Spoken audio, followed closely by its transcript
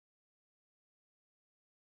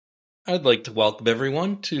I'd like to welcome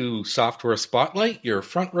everyone to Software Spotlight, your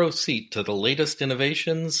front row seat to the latest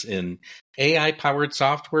innovations in AI-powered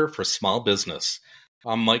software for small business.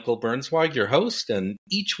 I'm Michael Burnswag, your host, and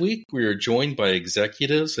each week we are joined by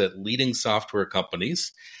executives at leading software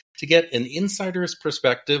companies to get an insider's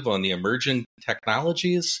perspective on the emerging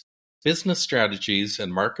technologies, business strategies,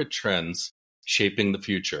 and market trends shaping the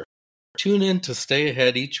future. Tune in to stay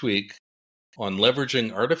ahead each week on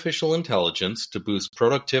leveraging artificial intelligence to boost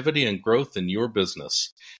productivity and growth in your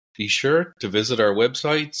business. Be sure to visit our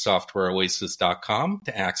website, softwareoasis.com,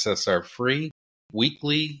 to access our free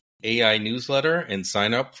weekly AI newsletter and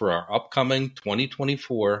sign up for our upcoming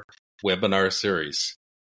 2024 webinar series.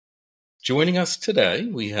 Joining us today,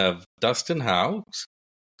 we have Dustin Howe.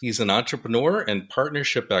 He's an entrepreneur and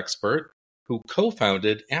partnership expert who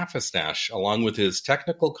co-founded Affistash along with his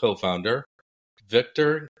technical co-founder,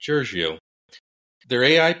 Victor Giorgio. Their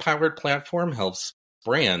AI-powered platform helps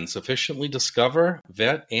brands efficiently discover,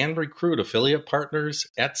 vet, and recruit affiliate partners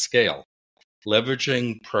at scale.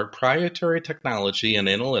 Leveraging proprietary technology and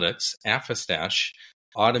analytics, Affistash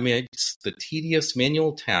automates the tedious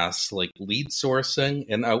manual tasks like lead sourcing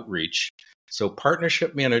and outreach, so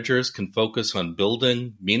partnership managers can focus on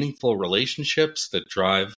building meaningful relationships that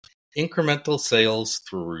drive incremental sales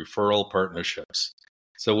through referral partnerships.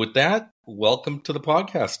 So with that, welcome to the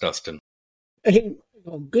podcast, Dustin. Hey,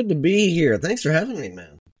 well, good to be here. Thanks for having me,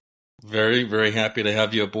 man. Very, very happy to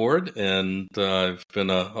have you aboard. And I've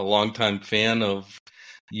been a longtime fan of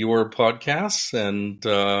your podcasts and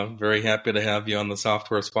very happy to have you on the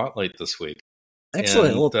Software Spotlight this week.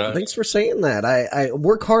 Excellent. Well, thanks for saying that. I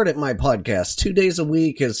work hard at my podcast. 2 days a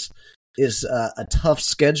week is a tough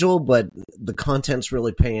schedule, but the content's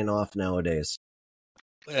really paying off nowadays.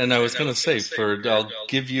 And I was going to say, I'll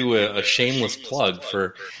give you a shameless plug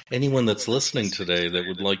for anyone that's listening today that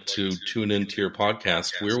would like to tune into your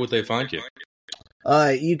podcast. Where would they find you?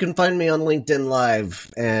 You can find me on LinkedIn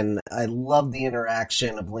Live, and I love the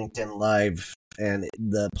interaction of LinkedIn Live. And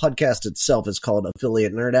the podcast itself is called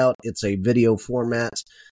Affiliate Nerd Out. It's a video format,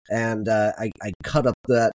 and I cut up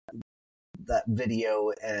that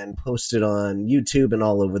video and post it on YouTube and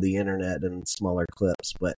all over the internet in smaller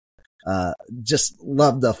clips. But just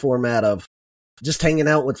love the format of just hanging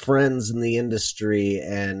out with friends in the industry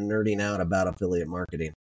and nerding out about affiliate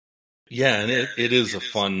marketing. Yeah, and it is a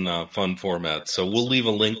fun format. So we'll leave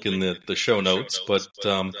a link in the show notes. But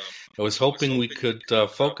I was hoping we could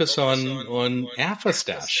focus on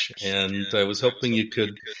Affistash, and I was hoping you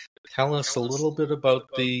could tell us a little bit about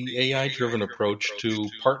the AI-driven approach to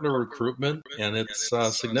partner recruitment and its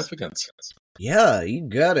significance. Yeah, you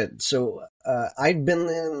got it. So I've been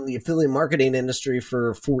in the affiliate marketing industry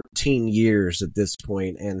for 14 years at this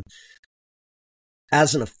point, and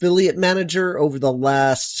as an affiliate manager over the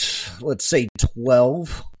last, let's say,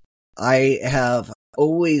 12, I have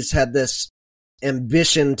always had this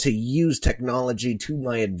ambition to use technology to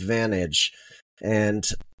my advantage and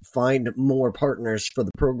find more partners for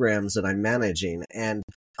the programs that I'm managing. And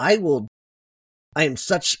I am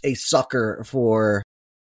such a sucker for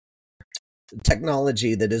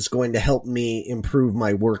technology that is going to help me improve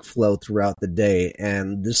my workflow throughout the day.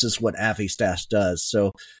 And this is what Affistash does.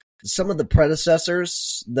 So some of the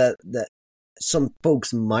predecessors that some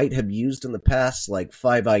folks might have used in the past, like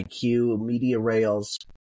 5IQ, Media Rails,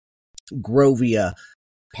 Grovia,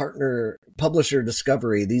 Partner Publisher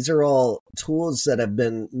Discovery, these are all tools that have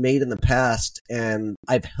been made in the past, and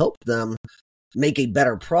I've helped them make a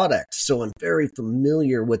better product. So I'm very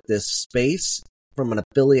familiar with this space from an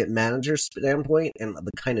affiliate manager standpoint and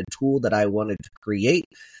the kind of tool that I wanted to create.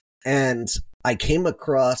 And I came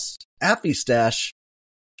across Affistash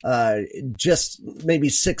just maybe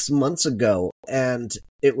 6 months ago, and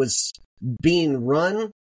it was being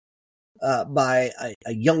run by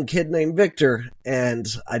a young kid named Victor, and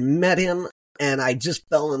I met him and I just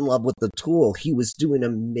fell in love with the tool. He was doing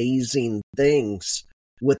amazing things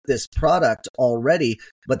with this product already,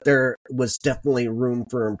 but there was definitely room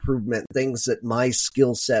for improvement, things that my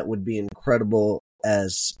skill set would be incredible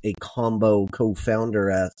as a combo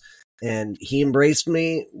co-founder at. And he embraced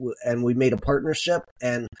me, and we made a partnership,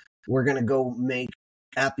 and we're going to go make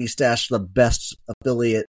Affistash the best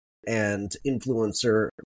affiliate and influencer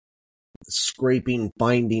scraping,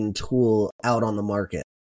 finding tool out on the market.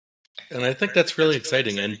 And I think that's really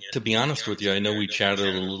exciting. And to be honest with you, I know we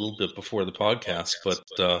chatted a little bit before the podcast, but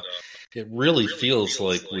it really feels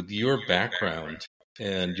like with your background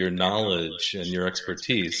and your knowledge and your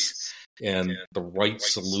expertise and the right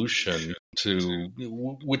solution to,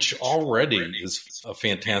 which already is a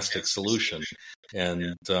fantastic solution,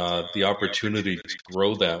 and the opportunity to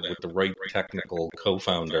grow that with the right technical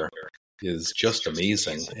co-founder, is just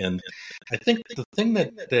amazing. And I think the thing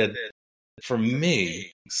that for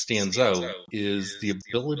me stands out is the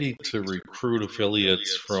ability to recruit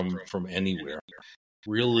affiliates from anywhere.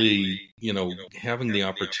 Really, having the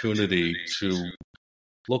opportunity to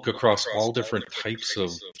look across all different types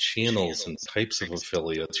of channels and types of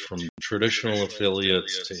affiliates, from traditional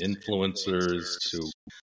affiliates to influencers to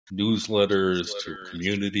newsletters to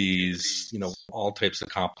communities, all types of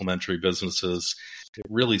complementary businesses. It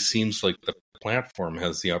really seems like the platform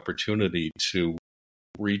has the opportunity to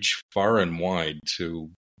reach far and wide to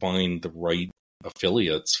find the right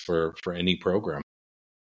affiliates for any program.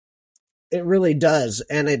 It really does,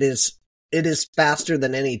 and it is faster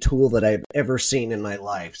than any tool that I've ever seen in my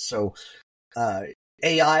life. So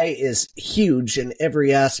AI is huge in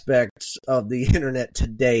every aspect of the internet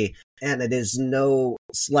today, and it is no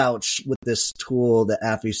slouch with this tool that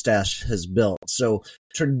Affistash has built. So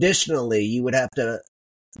traditionally, you would have to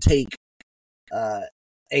take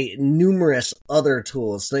numerous other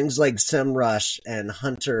tools, things like SEMrush and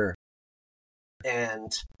Hunter and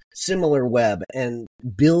SimilarWeb, and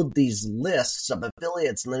build these lists of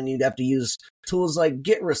affiliates, and then you'd have to use tools like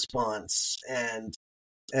GetResponse and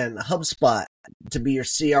HubSpot to be your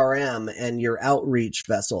CRM and your outreach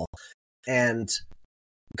vessel. And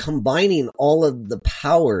combining all of the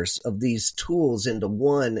powers of these tools into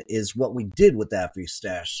one is what we did with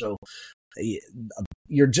Affistash. So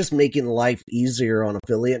you're just making life easier on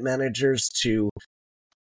affiliate managers to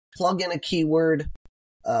plug in a keyword,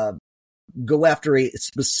 go after a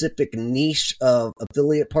specific niche of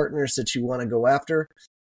affiliate partners that you want to go after,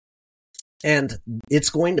 and it's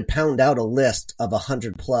going to pound out a list of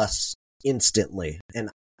 100 plus instantly. And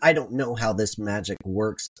I don't know how this magic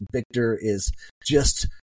works. Victor is just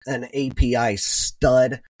an API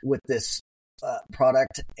stud with this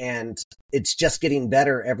product, and it's just getting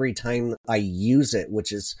better every time I use it,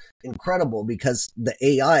 which is incredible because the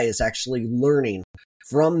AI is actually learning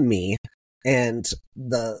from me, and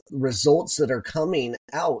the results that are coming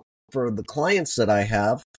out for the clients that I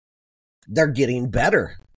have, they're getting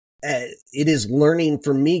better. It is learning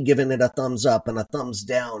from me, giving it a thumbs up and a thumbs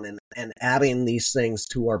down, and adding these things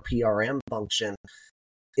to our PRM function.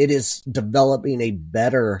 It is developing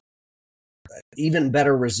even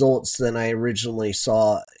better results than I originally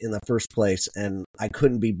saw in the first place. And I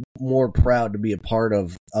couldn't be more proud to be a part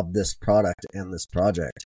of this product and this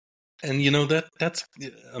project. And that's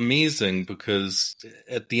amazing, because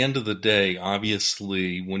at the end of the day,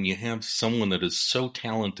 obviously, when you have someone that is so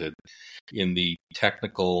talented in the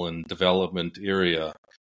technical and development area,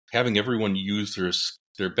 having everyone use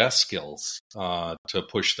their best skills to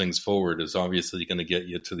push things forward is obviously going to get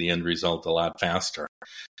you to the end result a lot faster.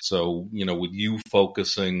 So, with you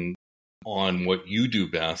focusing on what you do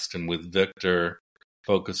best, and with Victor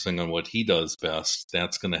focusing on what he does best,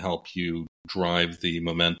 that's going to help you drive the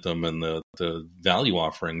momentum and the value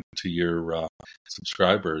offering to your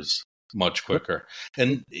subscribers much quicker.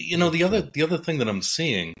 And the other thing that I'm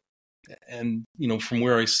seeing, and from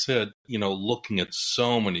where I sit, looking at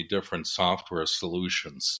so many different software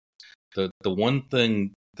solutions, the one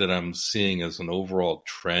thing that I'm seeing as an overall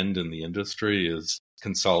trend in the industry is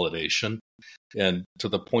consolidation. And to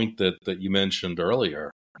the point that you mentioned earlier,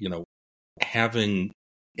 having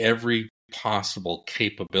every possible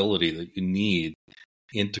capability that you need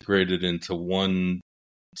integrated into one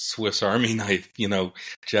Swiss Army knife,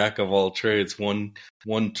 jack of all trades, one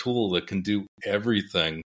tool that can do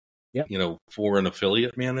everything, yep. For an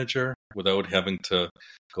affiliate manager, without having to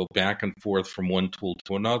go back and forth from one tool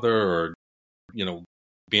to another, or,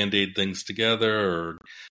 Band-Aid things together, or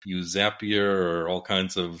use Zapier, or all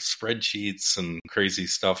kinds of spreadsheets and crazy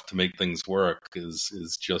stuff to make things work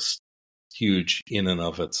is just huge in and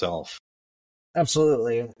of itself.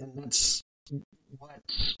 Absolutely. And that's what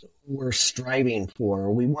we're striving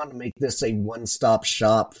for. We want to make this a one-stop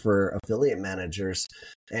shop for affiliate managers.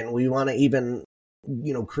 And we want to even,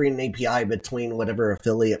 create an API between whatever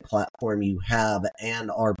affiliate platform you have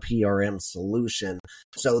and our PRM solution,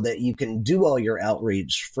 so that you can do all your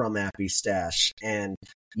outreach from Affistash, and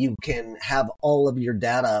you can have all of your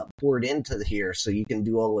data poured into here, so you can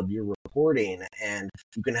do all of your reporting, and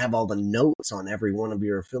you can have all the notes on every one of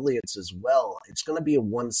your affiliates as well. It's going to be a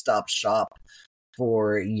one-stop shop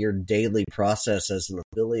for your daily process as an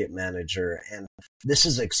affiliate manager. And this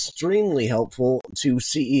is extremely helpful to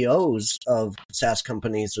CEOs of SaaS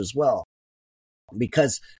companies as well,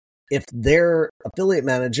 because if their affiliate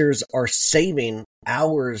managers are saving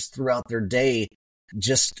hours throughout their day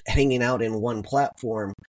just hanging out in one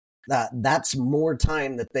platform, that's more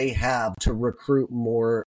time that they have to recruit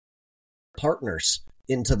more partners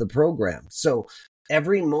into the program. So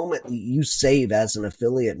every moment that you save as an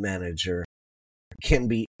affiliate manager can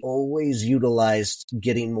be always utilized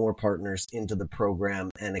getting more partners into the program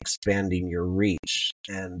and expanding your reach.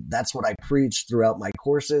 And that's what I preach throughout my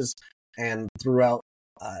courses and throughout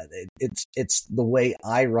it's the way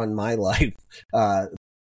I run my life.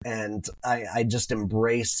 And I just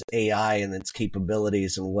embrace AI and its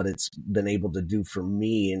capabilities and what it's been able to do for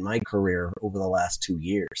me in my career over the last 2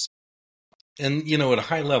 years. And, at a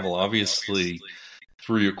high level, obviously,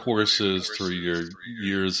 through your courses, through your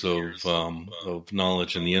years of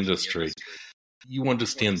knowledge in the industry, you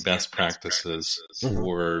understand best practices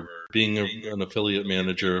for being an affiliate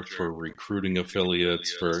manager, for recruiting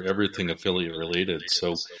affiliates, for everything affiliate related.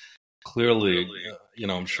 So clearly,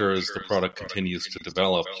 I'm sure as the product continues to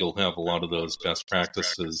develop, you'll have a lot of those best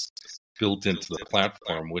practices built into the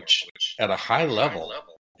platform, which at a high level,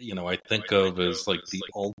 I think of as like the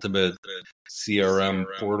ultimate CRM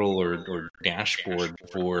portal or dashboard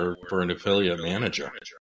for an affiliate manager.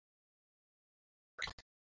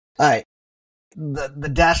 All right. The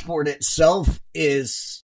dashboard itself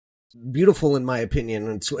is beautiful in my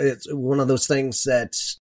opinion. It's one of those things that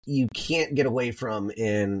you can't get away from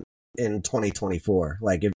in 2024.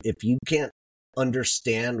 Like if you can't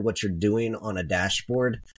understand what you're doing on a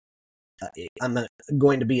dashboard, I'm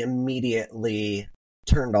going to be immediately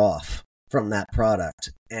turned off from that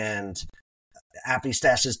product. And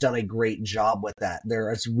Affistash has done a great job with that.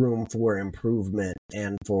 There is room for improvement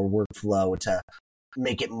and for workflow to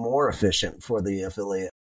make it more efficient for the affiliate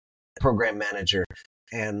program manager.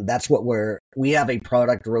 And that's what we have a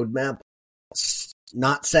product roadmap,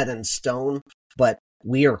 not set in stone, but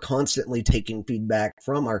we are constantly taking feedback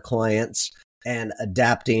from our clients and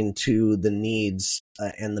adapting to the needs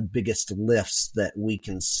and the biggest lifts that we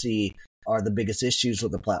can see are the biggest issues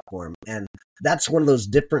with the platform. And that's one of those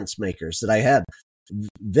difference makers that I had.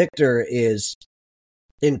 Victor is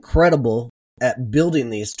incredible at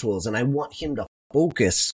building these tools, and I want him to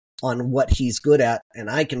focus on what he's good at,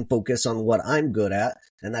 and I can focus on what I'm good at,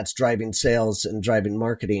 and that's driving sales and driving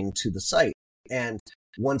marketing to the site. And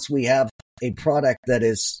once we have a product that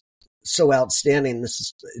is so outstanding,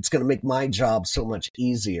 it's going to make my job so much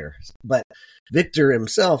easier. But Victor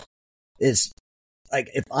himself is like,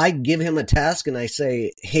 if I give him a task and I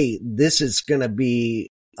say, hey, this is going to be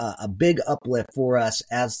a big uplift for us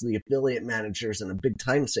as the affiliate managers and a big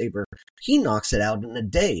time saver, he knocks it out in a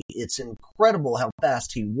day. It's incredible how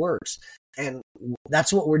fast he works. And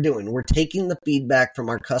that's what we're doing. We're taking the feedback from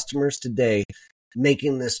our customers today,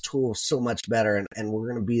 making this tool so much better. And we're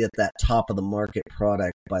going to be at that top of the market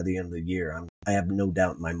product by the end of the year. I have no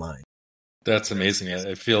doubt in my mind. That's amazing.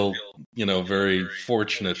 I feel, very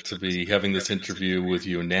fortunate to be having this interview with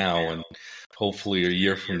you now, and hopefully a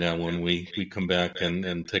year from now when we come back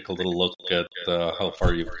and take a little look at how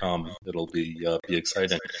far you've come, it'll be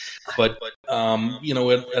exciting. But,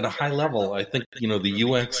 at a high level, I think, the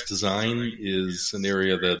UX design is an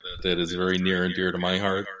area that is very near and dear to my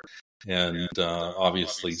heart. And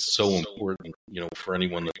obviously so important, for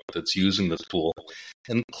anyone that's using the tool.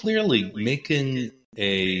 And clearly making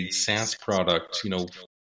a SaaS product,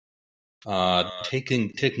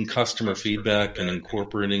 taking customer feedback and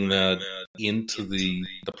incorporating that into the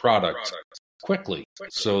product quickly,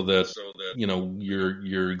 so that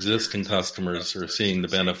your existing customers are seeing the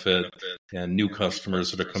benefit, and new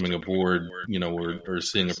customers that are coming aboard, are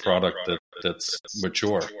seeing a product that's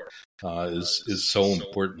mature, is so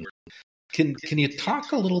important. Can you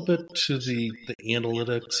talk a little bit to the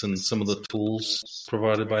analytics and some of the tools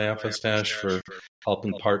provided by Affistash for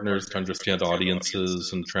helping partners to understand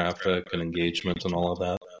audiences and traffic and engagement and all of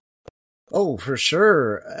that? Oh, for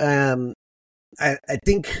sure. I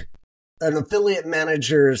think an affiliate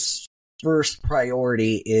manager's first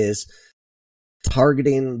priority is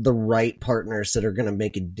targeting the right partners that are going to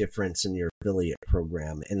make a difference in your affiliate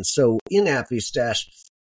program. And so in Affistash,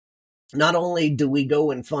 not only do we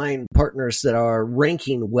go and find partners that are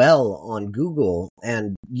ranking well on Google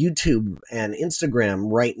and YouTube and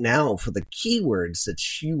Instagram right now for the keywords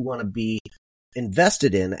that you want to be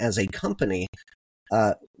invested in as a company,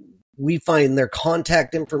 we find their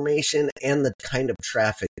contact information and the kind of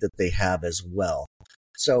traffic that they have as well.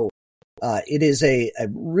 So it is a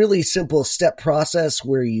really simple step process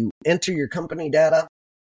where you enter your company data,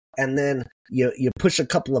 and then you push a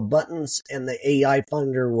couple of buttons and the AI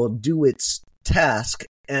Finder will do its task,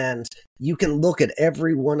 and you can look at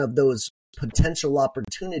every one of those potential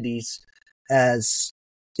opportunities as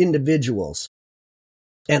individuals.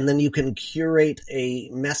 And then you can curate a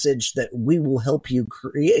message that we will help you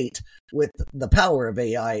create with the power of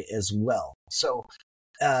AI as well. So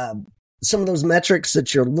some of those metrics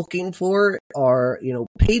that you're looking for are,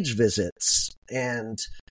 page visits and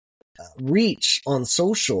reach on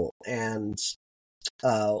social and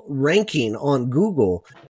ranking on Google.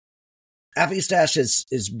 Affistash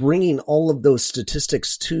is bringing all of those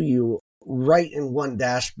statistics to you right in one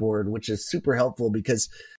dashboard, which is super helpful because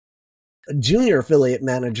junior affiliate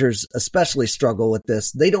managers especially struggle with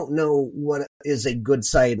this. They don't know what is a good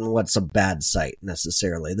site and what's a bad site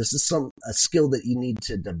necessarily. This is a skill that you need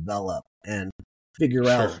to develop and figure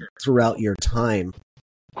out throughout your time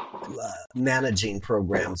managing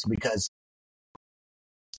programs, because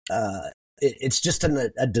it's just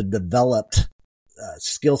a developed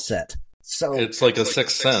skill set. So it's like a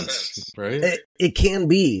sixth sense, right? It can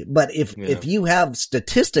be, but if you have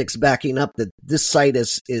statistics backing up that this site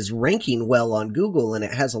is ranking well on Google and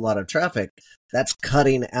it has a lot of traffic, that's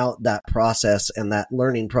cutting out that process, and that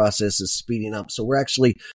learning process is speeding up. So we're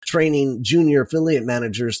actually training junior affiliate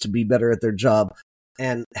managers to be better at their job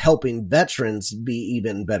and helping veterans be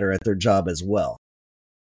even better at their job as well.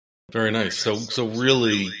 Very nice. So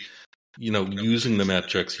really, using the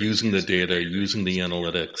metrics, using the data, using the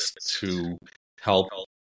analytics to help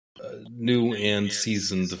new and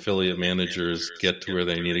seasoned affiliate managers get to where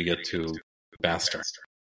they need to get to faster.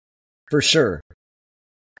 For sure.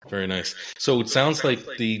 Very nice. So it sounds like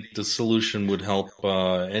the solution would help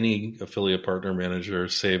any affiliate partner manager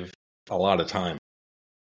save a lot of time.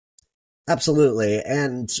 Absolutely.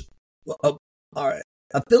 And our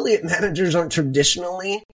affiliate managers aren't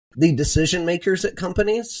traditionally the decision makers at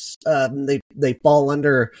companies. They fall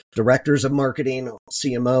under directors of marketing,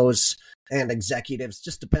 CMOs, and executives.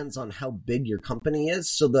 Just depends on how big your company is.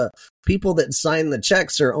 So the people that sign the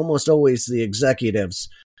checks are almost always the executives.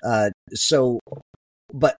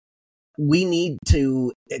 But we need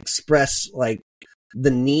to express like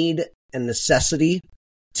the need and necessity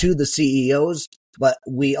to the CEOs, but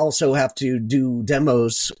we also have to do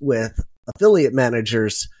demos with affiliate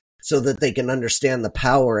managers so that they can understand the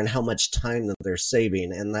power and how much time that they're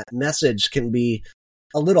saving. And that message can be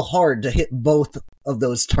a little hard to hit both of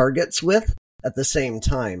those targets with at the same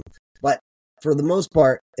time. But for the most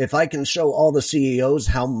part, if I can show all the CEOs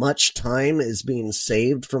how much time is being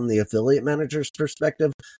saved from the affiliate manager's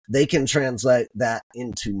perspective, they can translate that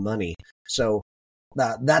into money. So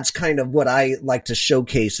that's kind of what I like to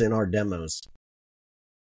showcase in our demos.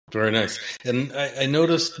 Very nice. And I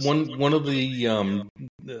noticed one of the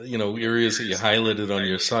areas that you highlighted on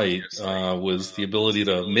your site was the ability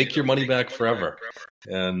to make your money back forever.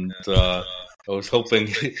 And I was hoping,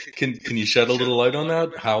 can you shed a little light on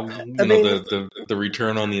that? How the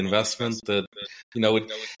return on the investment that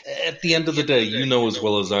at the end of the day, as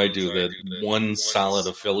well as I do that one solid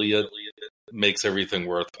affiliate makes everything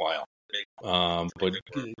worthwhile. But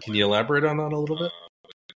can you elaborate on that a little bit?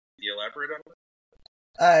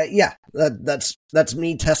 Yeah, that's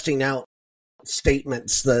me testing out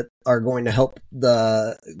statements that are going to help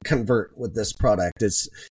the convert with this product.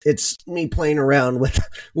 It's me playing around with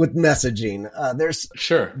messaging.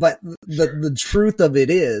 But the truth of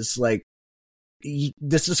it is, like,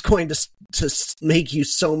 this is going to make you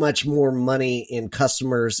so much more money in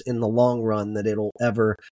customers in the long run that it'll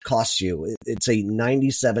ever cost you. It's a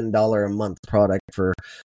 $97 a month product for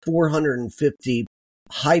 450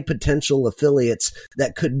 high potential affiliates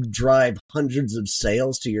that could drive hundreds of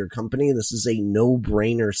sales to your company. This is a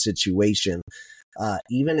no-brainer situation.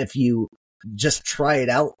 Even if you just try it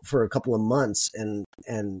out for a couple of months and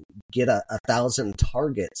get 1,000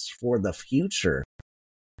 targets for the future,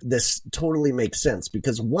 this totally makes sense,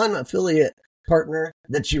 because one affiliate partner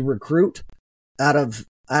that you recruit out of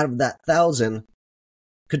that 1,000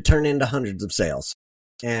 could turn into hundreds of sales,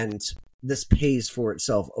 and this pays for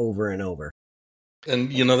itself over and over.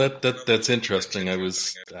 And that's interesting. I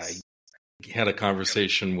had a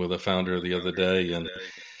conversation with a founder the other day, and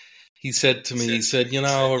he said to me,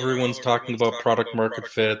 everyone's talking about product market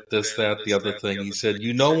fit, this, that, the other thing. He said,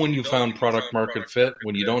 when you found product market fit,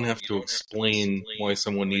 when you don't have to explain why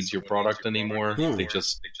someone needs your product anymore. They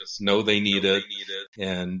just know they need it,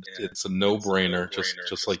 and it's a no-brainer,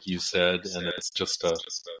 just like you said, and it's just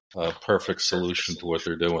a perfect solution to what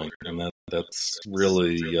they're doing. And that's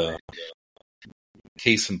really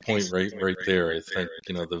case in point right there. I think,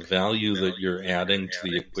 the value that you're adding to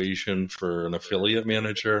the equation for an affiliate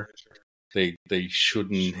manager, they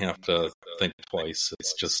shouldn't have to think twice.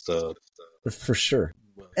 It's just for sure.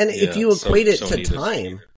 And if you equate it to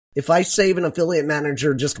time, if I save an affiliate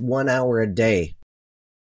manager just 1 hour a day,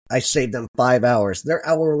 I save them 5 hours. Their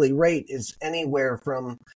hourly rate is anywhere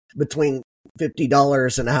from between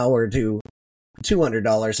 $50 an hour to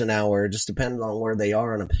 $200 an hour, just depending on where they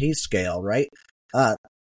are on a pay scale, right?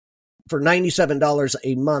 for $97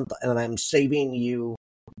 a month, and I'm saving you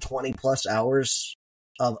 20 plus hours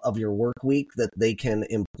of your work week that they can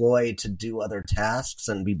employ to do other tasks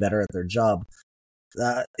and be better at their job.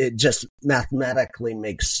 It just mathematically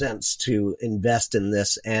makes sense to invest in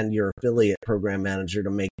this and your affiliate program manager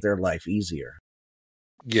to make their life easier.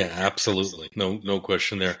 Yeah, absolutely. No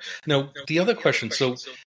question there. Now, the other question, so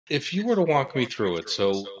if you were to walk me through it,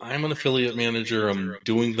 so I'm an affiliate manager, I'm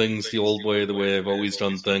doing things the old way, the way I've always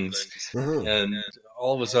done things, and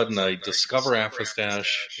all of a sudden I discover Affistash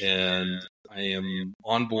and I am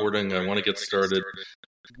onboarding, I want to get started.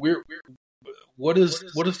 What is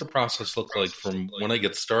the process look like from when I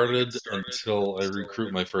get started until I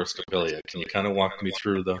recruit my first affiliate? Can you kind of walk me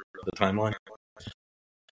through the timeline?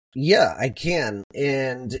 Yeah, I can.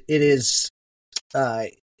 And it is,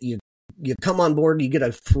 you come on board, you get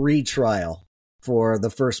a free trial for the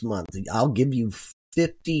first month. I'll give you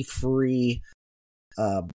 50 free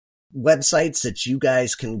websites that you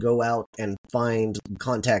guys can go out and find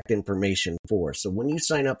contact information for. So when you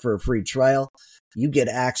sign up for a free trial, you get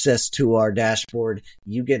access to our dashboard.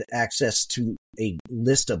 You get access to a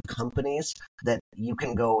list of companies that you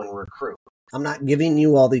can go and recruit. I'm not giving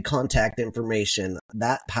you all the contact information.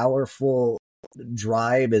 That powerful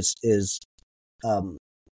drive is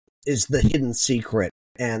the hidden secret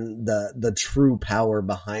and the true power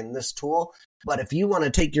behind this tool. But if you want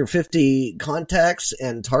to take your 50 contacts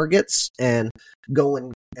and targets and go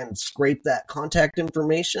and scrape that contact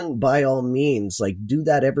information, by all means, like, do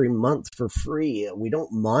that every month for free. We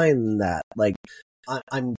don't mind that. Like,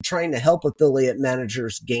 I'm trying to help affiliate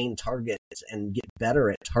managers gain targets and get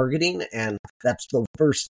better at targeting, and that's the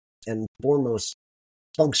first and foremost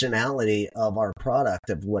functionality of our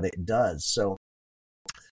product, of what it does. So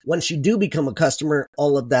once you do become a customer,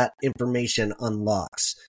 all of that information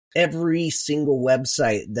unlocks. Every single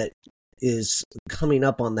website that is coming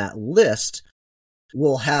up on that list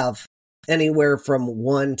will have anywhere from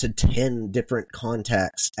 1 to 10 different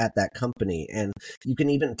contacts at that company. And you can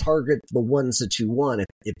even target the ones that you want.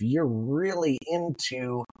 If you're really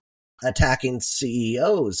into attacking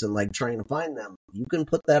CEOs and like trying to find them, you can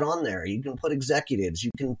put that on there. You can put executives.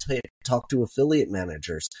 You can talk to affiliate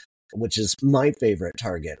managers, which is my favorite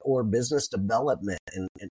target, or business development, and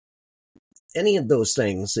any of those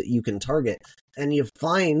things that you can target. And you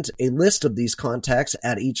find a list of these contacts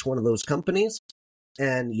at each one of those companies,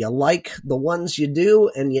 and you like the ones you do,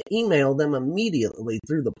 and you email them immediately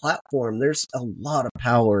through the platform. There's a lot of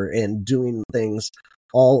power in doing things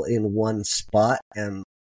all in one spot, and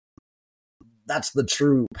that's the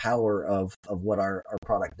true power of what our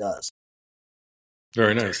product does.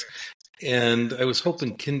 Very nice. And I was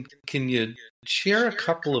hoping, can you share a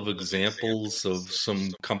couple of examples of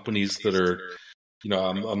some companies that are,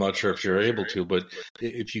 I'm not sure if you're able to, but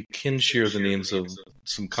if you can share the names of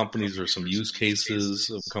some companies or some use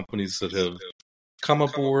cases of companies that have come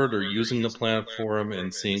aboard or using the platform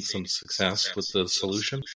and seeing some success with the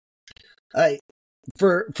solution?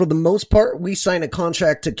 For the most part, we sign a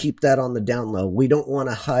contract to keep that on the down low. We don't want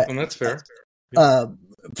to hire. And that's fair.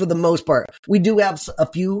 For the most part, we do have a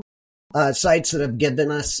few sites that have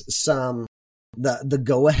given us the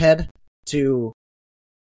go ahead to,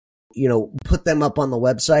 put them up on the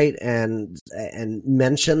website and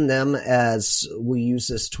mention them as we use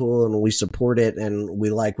this tool and we support it and we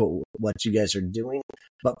like what you guys are doing.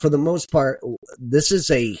 But for the most part, this is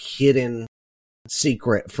a hidden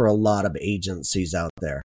secret for a lot of agencies out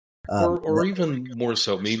there. Or even more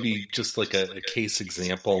so, maybe just like a case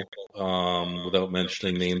example, without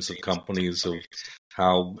mentioning names of companies, of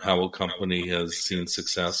how a company has seen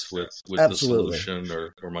success with the solution,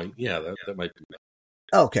 or might, that might be.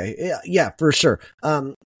 Okay, yeah, for sure.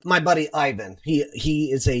 My buddy Ivan,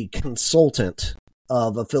 he is a consultant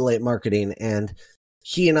of affiliate marketing, and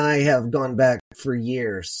he and I have gone back for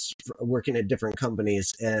years working at different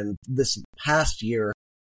companies. And this past year,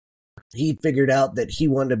 he figured out that he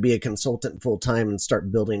wanted to be a consultant full time and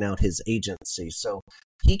start building out his agency. So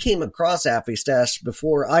he came across Affistash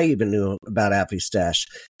before I even knew about Affistash,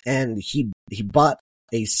 and he bought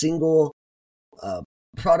a single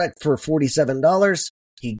product for $47.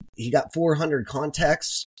 He got 400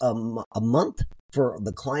 contacts a month for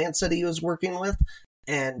the clients that he was working with,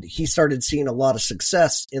 and he started seeing a lot of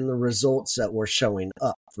success in the results that were showing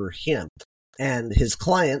up for him. And his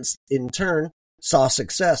clients, in turn, saw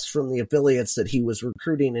success from the affiliates that he was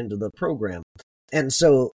recruiting into the program. And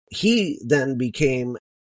so he then became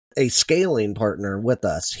a scaling partner with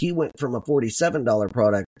us. He went from a $47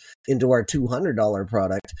 product into our $200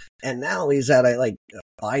 product, and now he's at a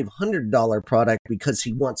 $500 product because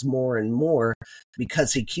he wants more and more,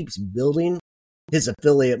 because he keeps building his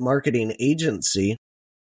affiliate marketing agency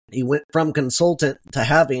He went from consultant to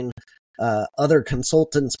having other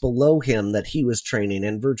consultants below him that he was training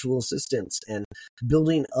and virtual assistants and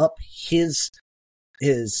building up his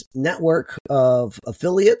network of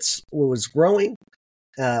affiliates was growing,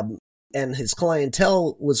 and his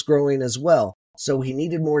clientele was growing as well. So he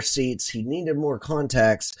needed more seats, he needed more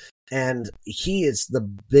contacts, and he is the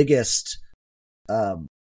biggest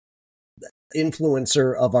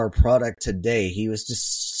influencer of our product today. He was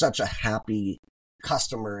just such a happy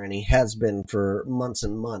customer, and he has been for months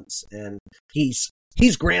and months, and he's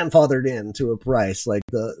grandfathered into a price. Like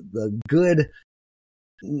the good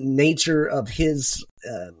nature of his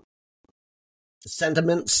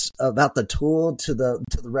sentiments about the tool to the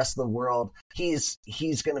rest of the world, he's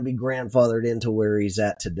going to be grandfathered into where he's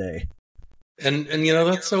at today. And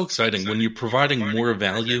that's so exciting when you're providing more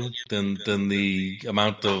value than the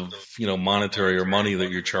amount of monetary or money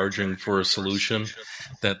that you're charging for a solution.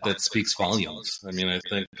 That speaks volumes. I mean, I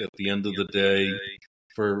think at the end of the day,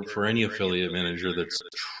 for any affiliate manager that's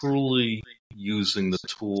truly using the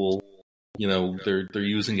tool, they're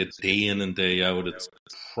using it day in and day out. It's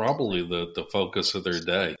probably the focus of their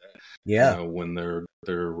day. Yeah. When they're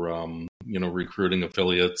recruiting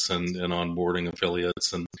affiliates and onboarding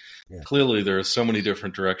affiliates, and clearly there are so many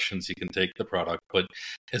different directions you can take the product. But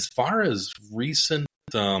as far as recent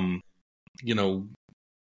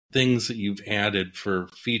things that you've added for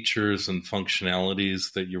features and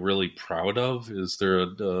functionalities that you're really proud of, is there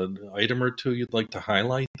an item or two you'd like to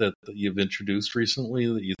highlight that you've introduced recently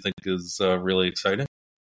that you think is really exciting?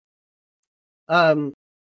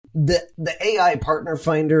 The AI Partner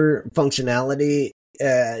Finder functionality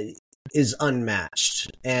is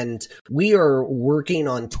unmatched, and we are working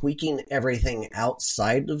on tweaking everything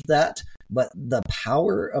outside of that, but the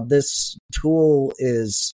power of this tool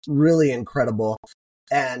is really incredible,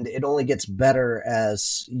 and it only gets better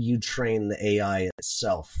as you train the AI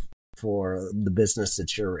itself for the business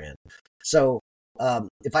that you're in. So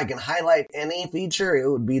if I can highlight any feature, it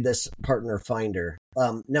would be this Partner Finder.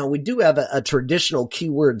 Now, we do have a traditional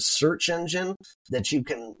keyword search engine that you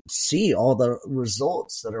can see all the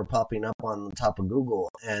results that are popping up on the top of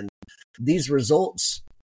Google. And these results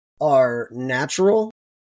are natural,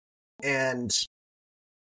 and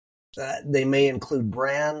they may include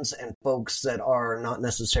brands and folks that are not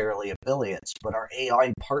necessarily affiliates, but our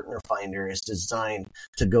AI Partner Finder is designed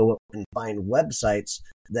to go and find websites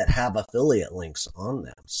that have affiliate links on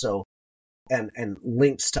them. So, and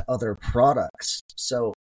links to other products.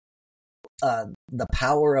 So, the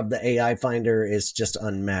power of the AI Finder is just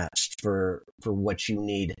unmatched for what you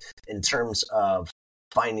need in terms of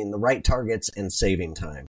finding the right targets and saving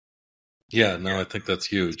time. Yeah, no, I think that's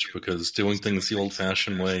huge, because doing things the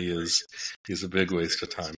old-fashioned way is a big waste of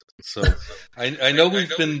time. So I know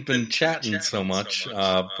we've been chatting so much,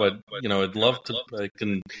 but I'd love to. I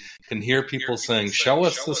can hear people saying, "Show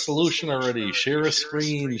us the solution already. Share a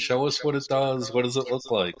screen. Show us what it does. What does it look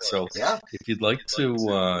like?" So if you'd like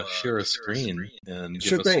to share a screen and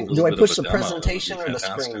give us a little Do I bit push of a the demo, presentation or the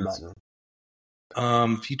fantastic. screen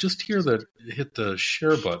button? If you just hit the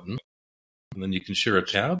share button. And then you can share a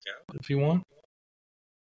tab if you want.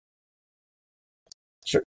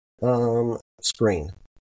 Sure. Screen.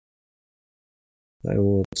 I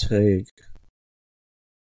will take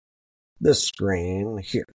this screen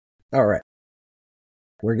here. All right.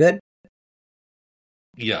 We're good?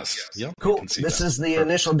 Yes. Yep. Cool. This is the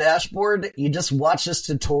initial dashboard. You just watch this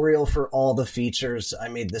tutorial for all the features. I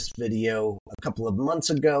made this video a couple of months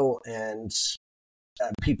ago, and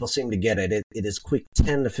people seem to get it. It is quick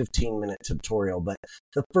 10 to 15 minute tutorial, but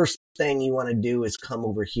the first thing you want to do is come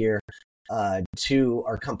over here to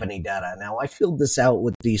our company data. Now, I filled this out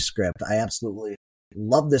with Descript. I absolutely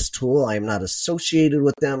love this tool. I am not associated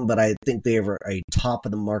with them, but I think they are a top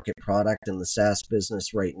of the market product in the SaaS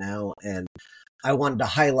business right now, and I wanted to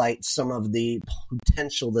highlight some of the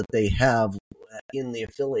potential that they have in the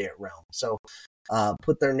affiliate realm. So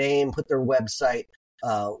put their name, put their website.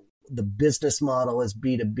 The business model is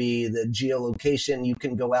B2B. The geolocation, you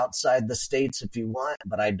can go outside the states if you want,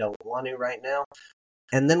 but I don't want to right now.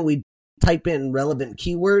 And then we type in relevant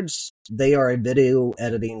keywords. They are a video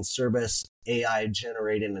editing service, AI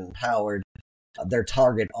generated and powered. Their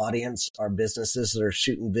target audience are businesses that are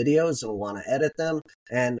shooting videos and want to edit them.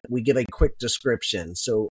 And we give a quick description.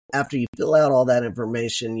 So after you fill out all that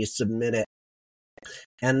information, you submit it.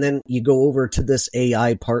 And then you go over to this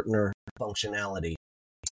AI partner functionality.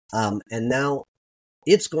 And now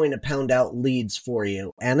it's going to pound out leads for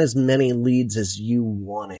you, and as many leads as you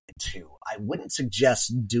want it to. I wouldn't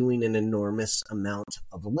suggest doing an enormous amount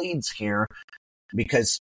of leads here,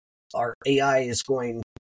 because our AI is going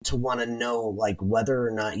to want to know like whether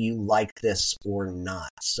or not you like this or not.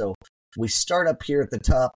 So we start up here at the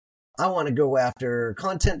top. I want to go after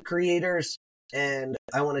content creators, and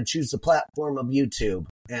I want to choose the platform of YouTube.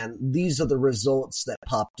 And these are the results that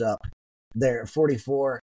popped up there.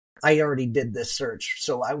 44. I already did this search,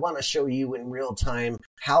 so I want to show you in real time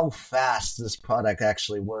how fast this product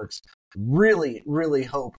actually works. Really, really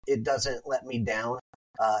hope it doesn't let me down,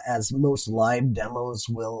 as most live demos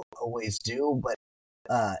will always do, but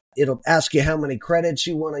it'll ask you how many credits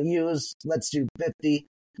you want to use. Let's do 50.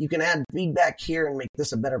 You can add feedback here and make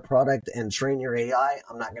this a better product and train your AI.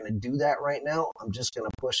 I'm not going to do that right now. I'm just going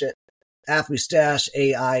to push it. Affistash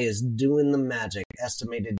AI is doing the magic,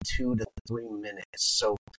 estimated 2 to 3 minutes.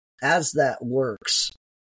 So as that works,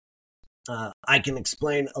 I can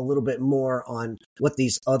explain a little bit more on what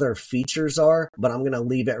these other features are, but I'm going to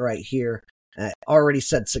leave it right here. I already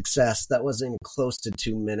said success. That was in close to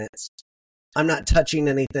 2 minutes. I'm not touching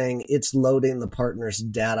anything. It's loading the partner's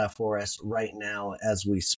data for us right now as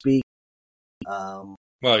we speak.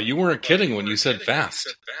 Well, you weren't kidding when you said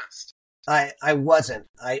fast. I wasn't.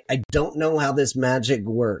 I don't know how this magic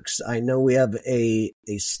works. I know we have a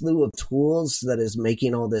slew of tools that is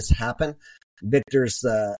making all this happen. Victor's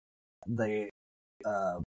the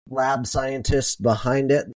lab scientist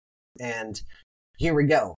behind it. And here we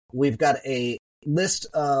go. We've got a list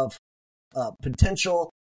of potential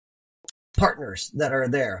partners that are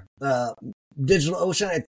there.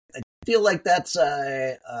 DigitalOcean, I feel like that's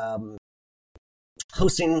a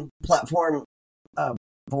hosting platform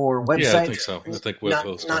for websites. Yeah, I think so. I think web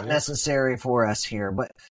hosting. Not necessary for us here, but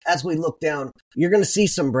as we look down, you're going to see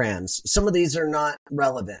some brands. Some of these are not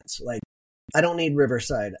relevant. Like, I don't need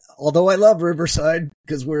Riverside. Although I love Riverside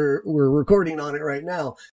because we're recording on it right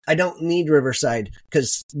now. I don't need Riverside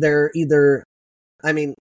because they're either, I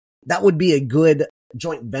mean, that would be a good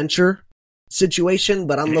joint venture situation,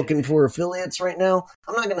 but I'm looking for affiliates right now.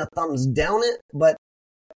 I'm not going to thumbs down it, but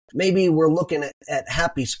maybe we're looking at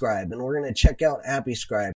HappyScribe, and we're going to check out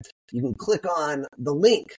HappyScribe. You can click on the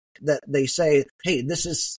link that they say, hey, this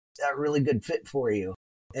is a really good fit for you,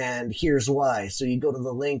 and here's why. So you go to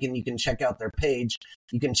the link, and you can check out their page.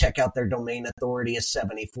 You can check out their domain authority is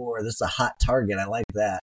 74. This is a hot target. I like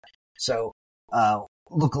that. So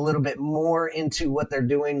look a little bit more into what they're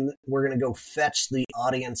doing. We're going to go fetch the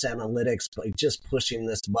audience analytics by just pushing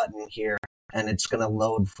this button here, and it's going to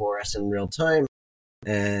load for us in real time.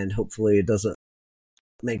 And hopefully it doesn't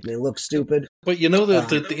make me look stupid. But you know,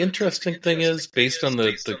 the interesting thing is, based on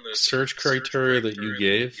the search criteria that you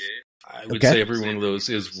gave, I would say every one of those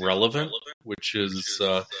is relevant, which is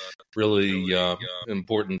really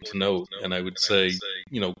important to note. And I would say,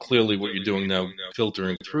 you know, clearly what you're doing now,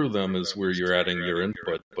 filtering through them, is where you're adding your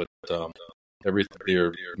input. But everything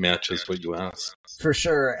there matches what you asked. For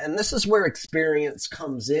sure. And this is where experience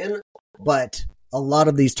comes in. But a lot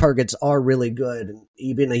of these targets are really good. And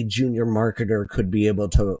even a junior marketer could be able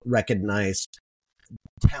to recognize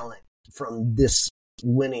talent from this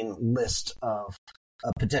winning list of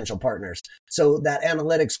potential partners. So that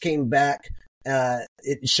analytics came back.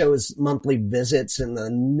 It shows monthly visits in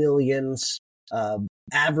the millions,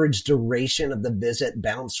 average duration of the visit,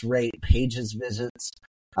 bounce rate, pages visits,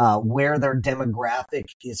 where their demographic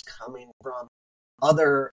is coming from,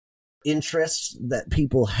 other interests that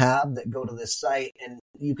people have that go to this site. And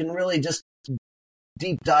you can really just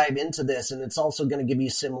deep dive into this. And it's also going to give you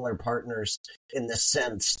similar partners in the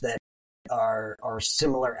sense that are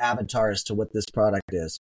similar avatars to what this product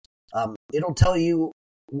is. It'll tell you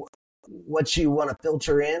what you want to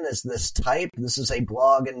filter in as this type. This is a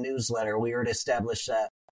blog and newsletter. We already established that.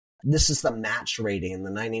 This is the match rating, the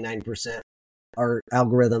 99%. Our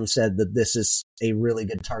algorithm said that this is a really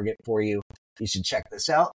good target for you. You should check this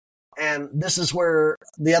out. And this is where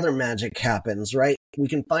the other magic happens, right? We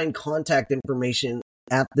can find contact information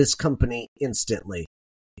at this company instantly.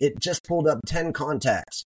 It just pulled up 10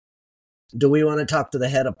 contacts. Do we want to talk to the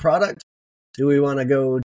head of product? Do we want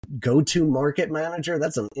to go to market manager?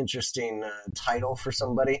 That's an interesting title for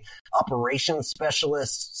somebody. Operations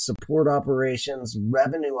specialist, support operations,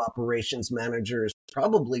 revenue operations manager is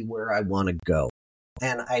probably where I want to go.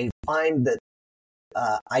 And I find that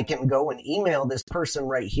I can go and email this person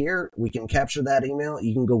right here. We can capture that email.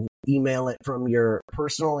 You can go email it from your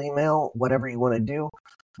personal email, whatever you want to do.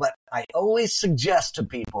 But I always suggest to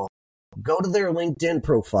people, go to their LinkedIn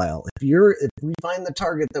profile. If we find the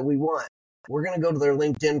target that we want, we're going to go to their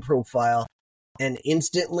LinkedIn profile and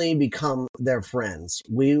instantly become their friends.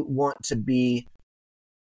 We want to be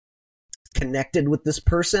connected with this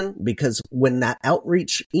person because when that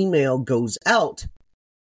outreach email goes out,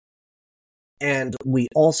 and we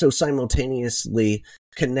also simultaneously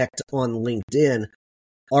connect on LinkedIn,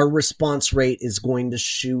 our response rate is going to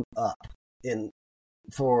shoot up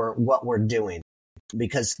for what we're doing,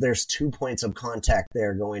 because there's 2 points of contact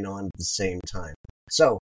there going on at the same time.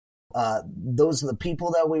 So those are the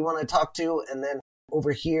people that we want to talk to. And then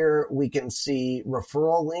over here, we can see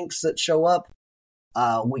referral links that show up.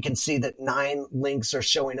 We can see that 9 links are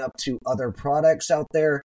showing up to other products out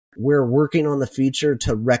there. We're working on the feature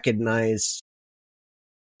to recognize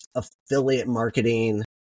affiliate marketing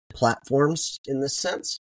platforms in this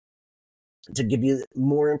sense, to give you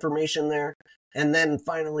more information there. And then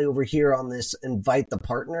finally over here on this invite the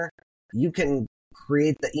partner, you can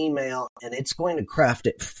create the email and it's going to craft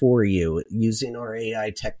it for you using our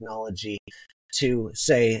AI technology to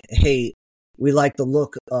say, hey, we like the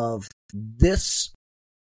look of this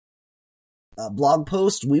blog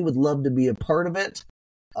post. We would love to be a part of it.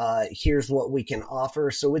 Here's what we can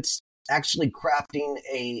offer. So it's actually crafting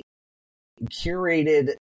a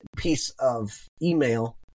curated piece of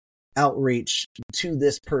email outreach to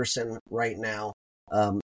this person right now.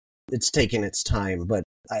 It's taking its time, but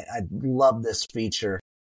I love this feature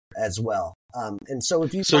as well. And so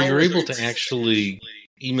if you you're able to actually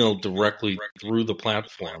email directly through the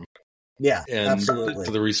platform. Yeah, and absolutely.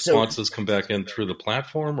 Do the responses come back in through the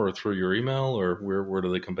platform or through your email, or where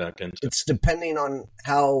do they come back into? It's depending on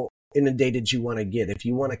how inundated you want to get. If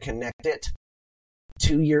you want to connect it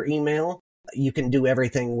to your email, you can do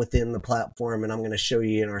everything within the platform, and I'm going to show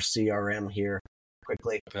you in our CRM here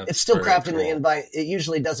quickly. It's still crafting the invite. It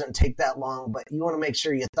usually doesn't take that long, but you want to make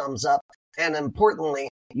sure you thumbs up. And importantly,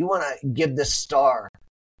 you want to give this star,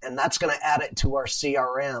 and that's going to add it to our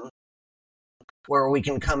CRM, where we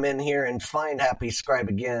can come in here and find Happy Scribe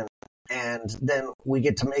again. And then we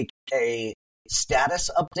get to make a status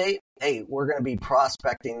update. Hey, we're going to be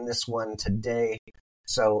prospecting this one today.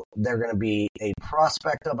 So they're going to be a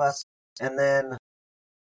prospect of us. And then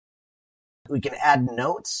we can add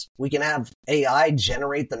notes. We can have AI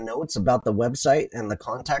generate the notes about the website and the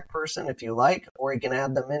contact person if you like, or you can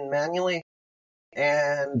add them in manually.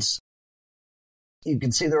 And you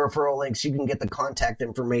can see the referral links. You can get the contact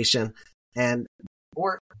information.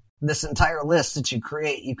 Or this entire list that you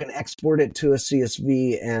create, you can export it to a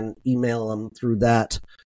CSV and email them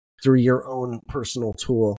through your own personal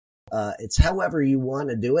tool. It's however you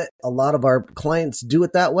want to do it. A lot of our clients do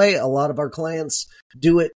it that way. A lot of our clients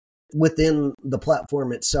do it within the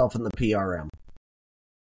platform itself in the PRM.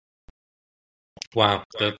 Wow,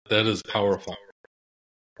 that is powerful.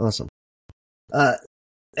 Awesome.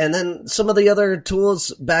 And then some of the other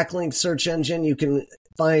tools, backlink search engine, you can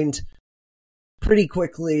find pretty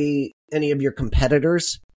quickly any of your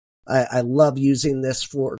competitors. I love using this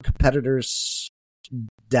for competitors'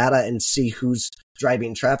 data and see who's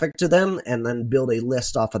driving traffic to them, and then build a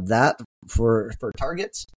list off of that for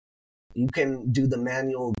targets. You can do the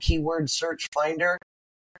manual keyword search finder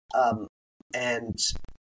and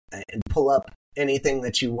pull up anything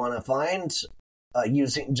that you want to find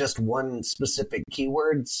using just one specific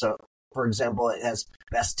keyword. So, for example, it has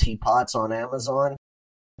best teapots on Amazon.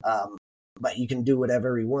 But you can do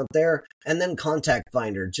whatever you want there. And then contact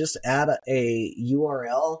finder, just add a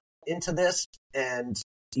URL into this and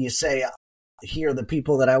you say, here are the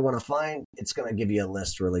people that I want to find. It's going to give you a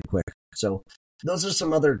list really quick. So those are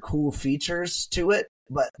some other cool features to it,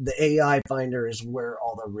 but the AI finder is where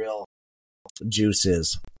all the real juice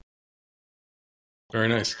is. Very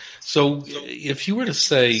nice. So if you were to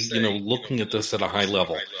say, looking at this at a high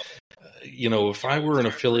level, if I were an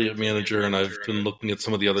affiliate manager and I've been looking at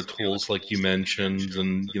some of the other tools like you mentioned,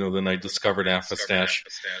 and, then I discovered Affistash,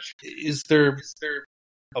 is there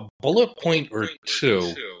a bullet point or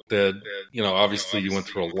two that, obviously you went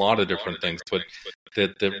through a lot of different things, but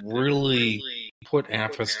that really put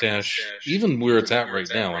Affistash, even where it's at right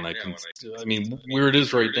now, and where it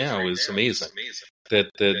is right now is amazing, that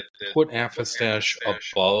put Affistash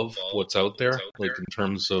above what's out there, like in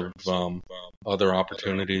terms of other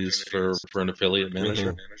opportunities for an affiliate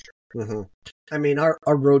manager? Mm-hmm. Our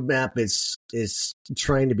roadmap is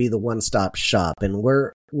trying to be the one-stop shop, and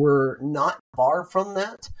we're not far from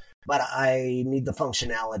that, but I need the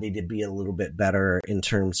functionality to be a little bit better in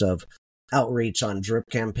terms of outreach on drip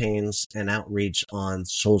campaigns and outreach on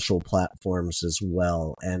social platforms as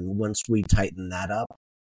well. And once we tighten that up,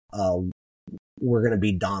 we're going to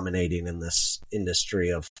be dominating in this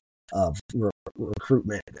industry of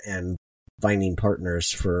recruitment and finding partners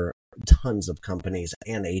for tons of companies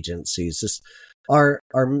and agencies. Our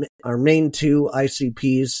main 2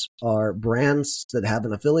 ICPs are brands that have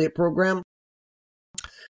an affiliate program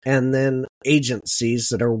and then agencies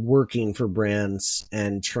that are working for brands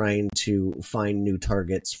and trying to find new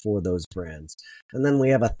targets for those brands. And then we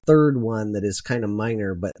have a third one that is kind of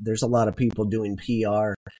minor, but there's a lot of people doing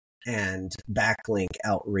PR and backlink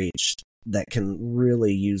outreach that can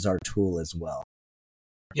really use our tool as well.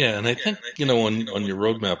 Yeah, and I think, on your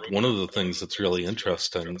roadmap, one of the things that's really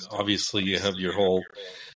interesting, obviously you have your whole,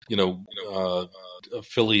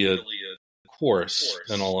 affiliate course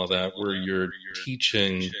and all of that, where you're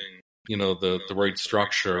teaching, the right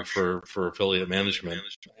structure for affiliate management.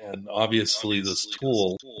 And obviously this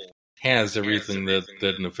tool has everything that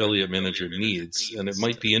an affiliate manager needs. And it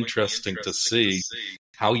might be interesting to see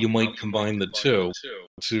how you might combine the two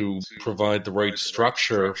to provide the right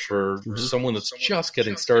structure for someone that's just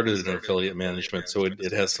getting started in affiliate management. So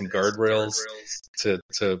it has some guardrails to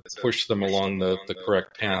push them along the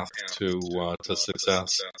correct path to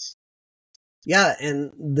success. Yeah,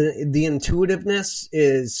 and the intuitiveness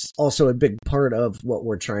is also a big part of what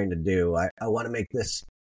we're trying to do. I want to make this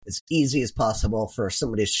as easy as possible for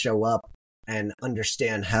somebody to show up and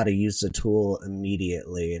understand how to use the tool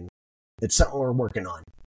immediately. And it's something we're working on.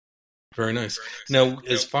 Very nice. Now,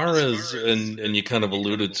 as far as, and you kind of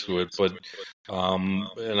alluded to it, but, and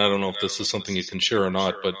I don't know if this is something you can share or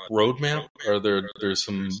not, but roadmap, there's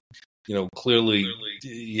some, clearly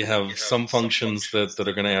you have some functions that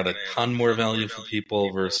are going to add a ton more value for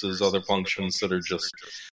people versus other functions that are just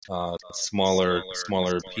smaller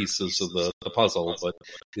pieces of the puzzle. But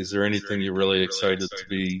is there anything you're really excited to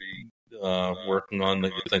be working on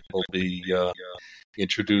that you think will be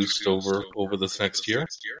introduced over this next year?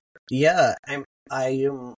 Yeah, I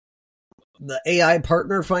am. The AI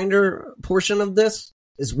partner finder portion of this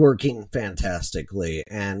is working fantastically,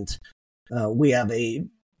 and we have a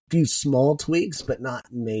few small tweaks, but not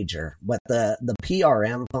major. But the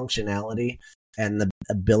PRM functionality and the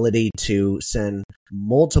ability to send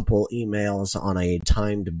multiple emails on a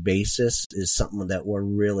timed basis is something that we're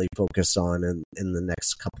really focused on in the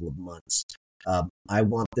next couple of months. I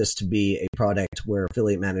want this to be a product where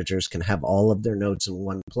affiliate managers can have all of their notes in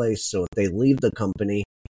one place. So if they leave the company,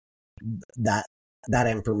 that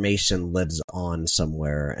information lives on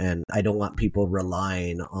somewhere. And I don't want people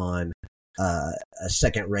relying on a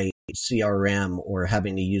second-rate CRM or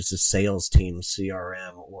having to use the sales team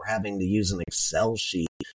CRM or having to use an Excel sheet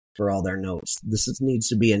for all their notes. This needs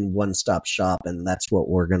to be in one-stop shop, and that's what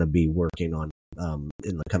we're going to be working on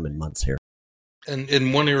in the coming months here. And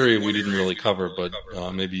in one area we didn't really cover, but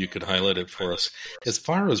maybe you could highlight it for us. As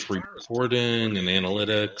far as reporting and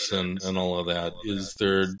analytics and all of that, is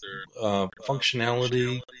there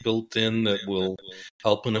functionality built in that will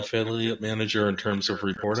help an affiliate manager in terms of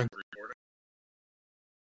reporting?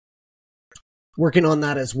 Working on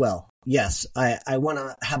that as well. Yes, I want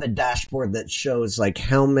to have a dashboard that shows like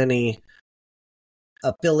how many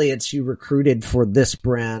affiliates you recruited for this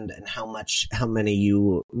brand and how many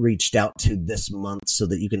you reached out to this month, so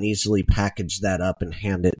that you can easily package that up and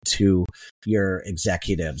hand it to your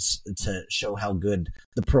executives to show how good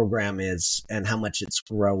the program is and how much it's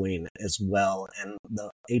growing as well. And the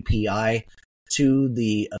API to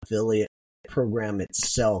the affiliate program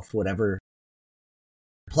itself, whatever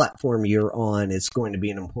platform you're on, is going to be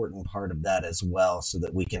an important part of that as well, so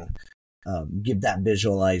that we can give that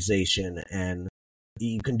visualization, and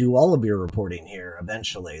you can do all of your reporting here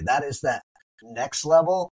eventually. That is that next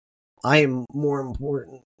level. I am more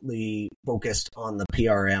importantly focused on the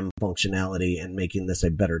PRM functionality and making this a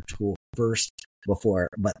better tool first before,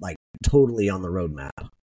 but like totally on the roadmap.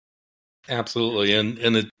 Absolutely. And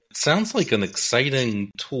it sounds like an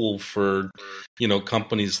exciting tool for,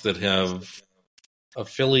 companies that have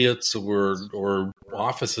affiliates or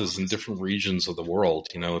offices in different regions of the world.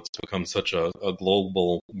 It's become such a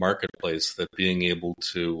global marketplace that being able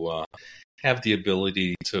to have the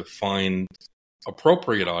ability to find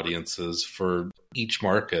appropriate audiences for each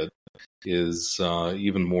market is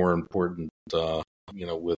even more important,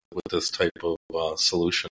 with this type of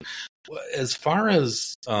solution. As far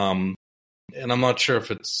as, and I'm not sure if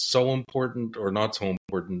it's so important or not so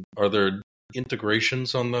important, are there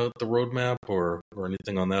integrations on the roadmap or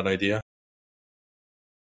anything on that idea?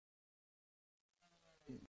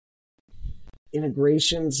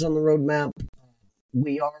 Integrations on the roadmap.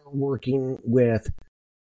 We are working with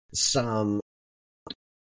some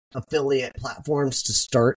affiliate platforms to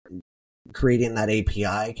start creating that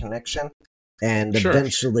API connection. And Sure.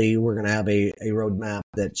 Eventually we're going to have a roadmap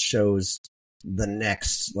that shows the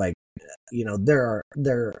next,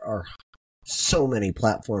 there are so many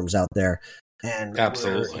platforms out there, and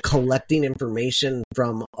Absolutely. we're collecting information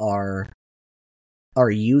from our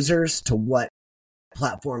users to what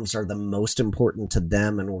platforms are the most important to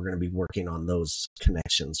them, and we're going to be working on those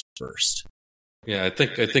connections first. Yeah, I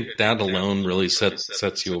think that alone really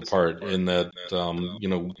sets you apart in that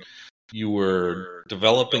you were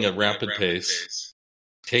developing at rapid pace,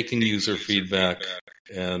 taking user feedback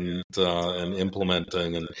and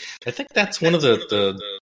implementing, and I think that's one of the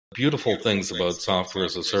beautiful things about software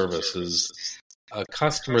as a service is a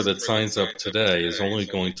customer that signs up today is only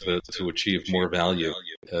going to achieve more value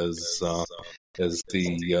as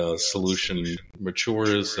the solution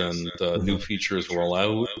matures and new features roll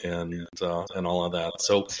out and all of that.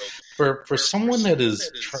 So for someone that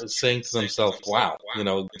is saying to themselves, "Wow,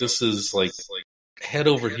 this is like head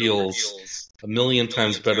over heels, a million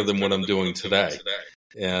times better than what I'm doing today,"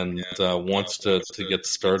 and wants to get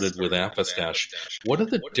started with Affistash, what are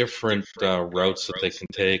the different routes that they can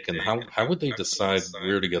take, and how would they decide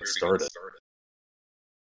where to get started?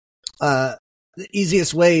 The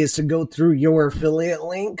easiest way is to go through your affiliate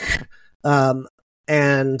link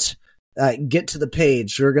and get to the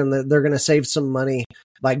page. They're gonna save some money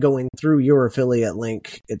by going through your affiliate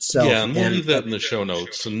link itself. Yeah, and we'll leave that in the show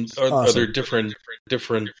notes. And are there different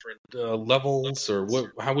levels,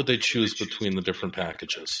 or how would they choose between the different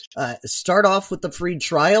packages? Start off with the free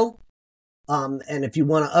trial. And if you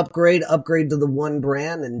want to upgrade to the one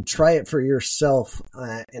brand and try it for yourself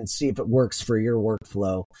and see if it works for your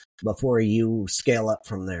workflow before you scale up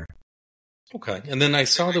from there. Okay. And then I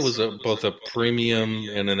saw there was both a premium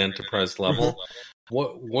and an enterprise level.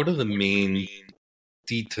 What are the main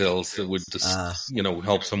details that would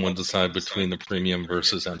help someone decide between the premium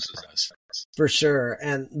versus enterprise? For sure.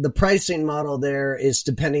 And the pricing model there is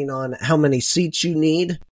depending on how many seats you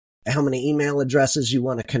need, how many email addresses you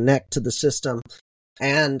want to connect to the system,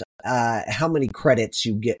 and how many credits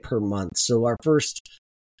you get per month. So our first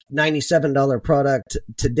 $97 product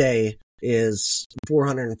today is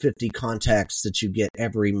 450 contacts that you get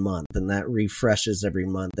every month, and that refreshes every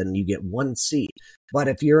month, and you get one seat. But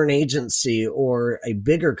if you're an agency or a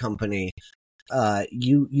bigger company,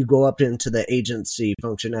 you go up into the agency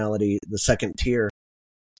functionality, the second tier,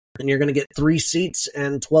 and you're going to get 3 seats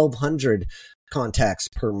and 1,200 contacts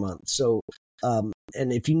per month. So, and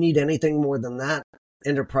if you need anything more than that,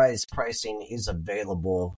 enterprise pricing is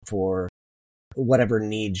available for whatever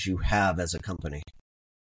needs you have as a company.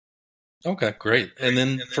 Okay, great. And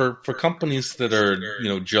then for companies that are,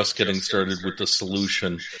 just getting started with the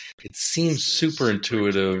solution, it seems super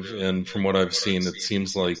intuitive. And from what I've seen, it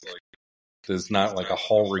seems like there's not like a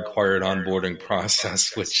whole required onboarding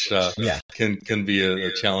process, which can be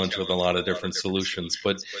a challenge with a lot of different solutions.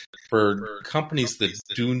 But for companies that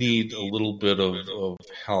do need a little bit of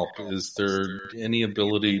help, is there any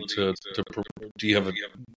ability do you have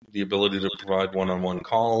the ability to provide one-on-one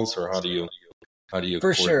calls, or how do you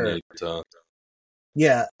for coordinate? Sure.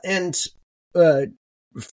 Yeah, and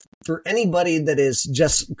for anybody that is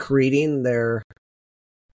just creating their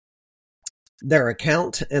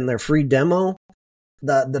account and their free demo,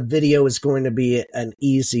 the video is going to be an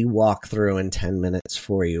easy walkthrough in 10 minutes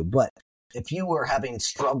for you. But if you were having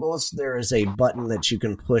struggles, there is a button that you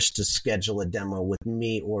can push to schedule a demo with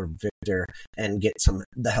me or Victor and get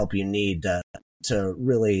the help you need to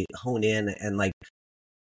really hone in. And like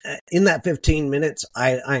in that 15 minutes,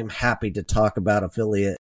 I'm happy to talk about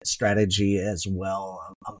affiliate strategy as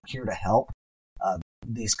well. I'm here to help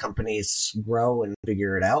these companies grow and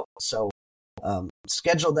figure it out. So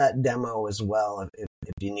schedule that demo as well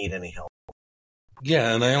if you need any help.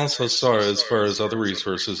 Yeah, and I also saw, as far as other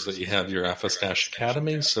resources, that you have your Affistash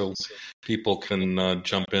Academy, so people can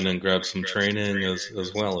jump in and grab some training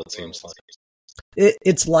as well, it seems like.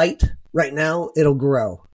 It's light right now. It'll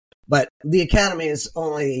grow. But the Academy is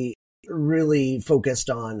only really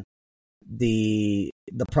focused on the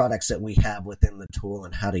products that we have within the tool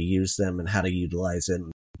and how to use them and how to utilize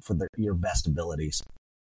them for your best abilities.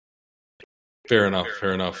 Fair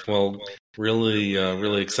enough. Well, really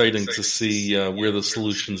exciting to see where the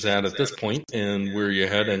solution's at this point and where you're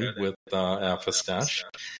heading with Affistash.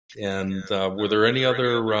 And were there any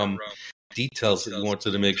other details that you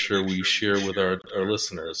wanted to make sure we share with our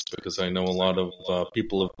listeners? Because I know a lot of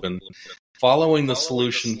people have been following the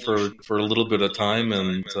solution for a little bit of time,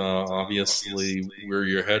 and obviously where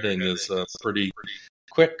you're heading is a pretty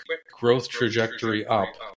quick growth trajectory up.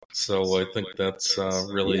 So I think that's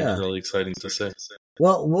really exciting to see.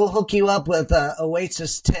 Well, we'll hook you up with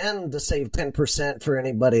Oasis 10 to save 10% for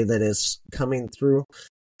anybody that is coming through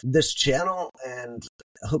this channel, and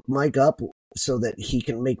hook Mike up so that he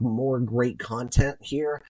can make more great content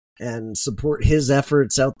here and support his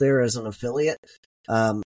efforts out there as an affiliate.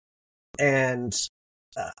 And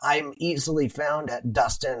I'm easily found at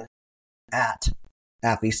Dustin at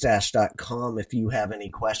Affistash.com if you have any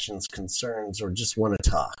questions, concerns, or just want to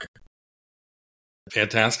talk.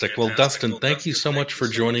 Fantastic. Well, Dustin, thank you so much for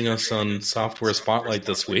joining us on Software Spotlight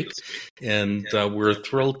this week. And we're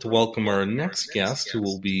thrilled to welcome our next guest, who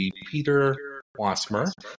will be Peter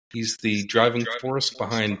Wasmer. He's the driving force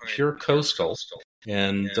behind Pure Coastal.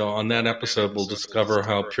 And on that episode, we'll discover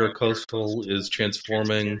how Pure Coastal is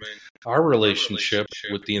transforming our relationship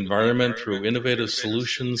with the environment through innovative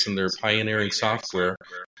solutions and their pioneering software,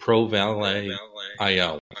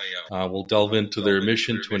 ProValet.io. We'll delve into their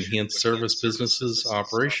mission to enhance service businesses'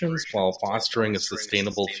 operations while fostering a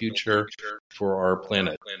sustainable future for our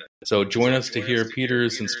planet. So join us to hear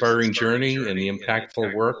Peter's inspiring journey and the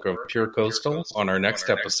impactful work of Pure Coastal on our next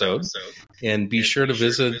episode. And be sure to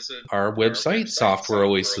visit our website,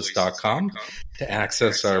 softwareoasis.com, to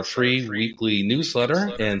access our free weekly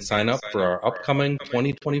newsletter and sign up for our upcoming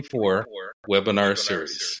 2024 webinar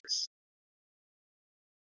series.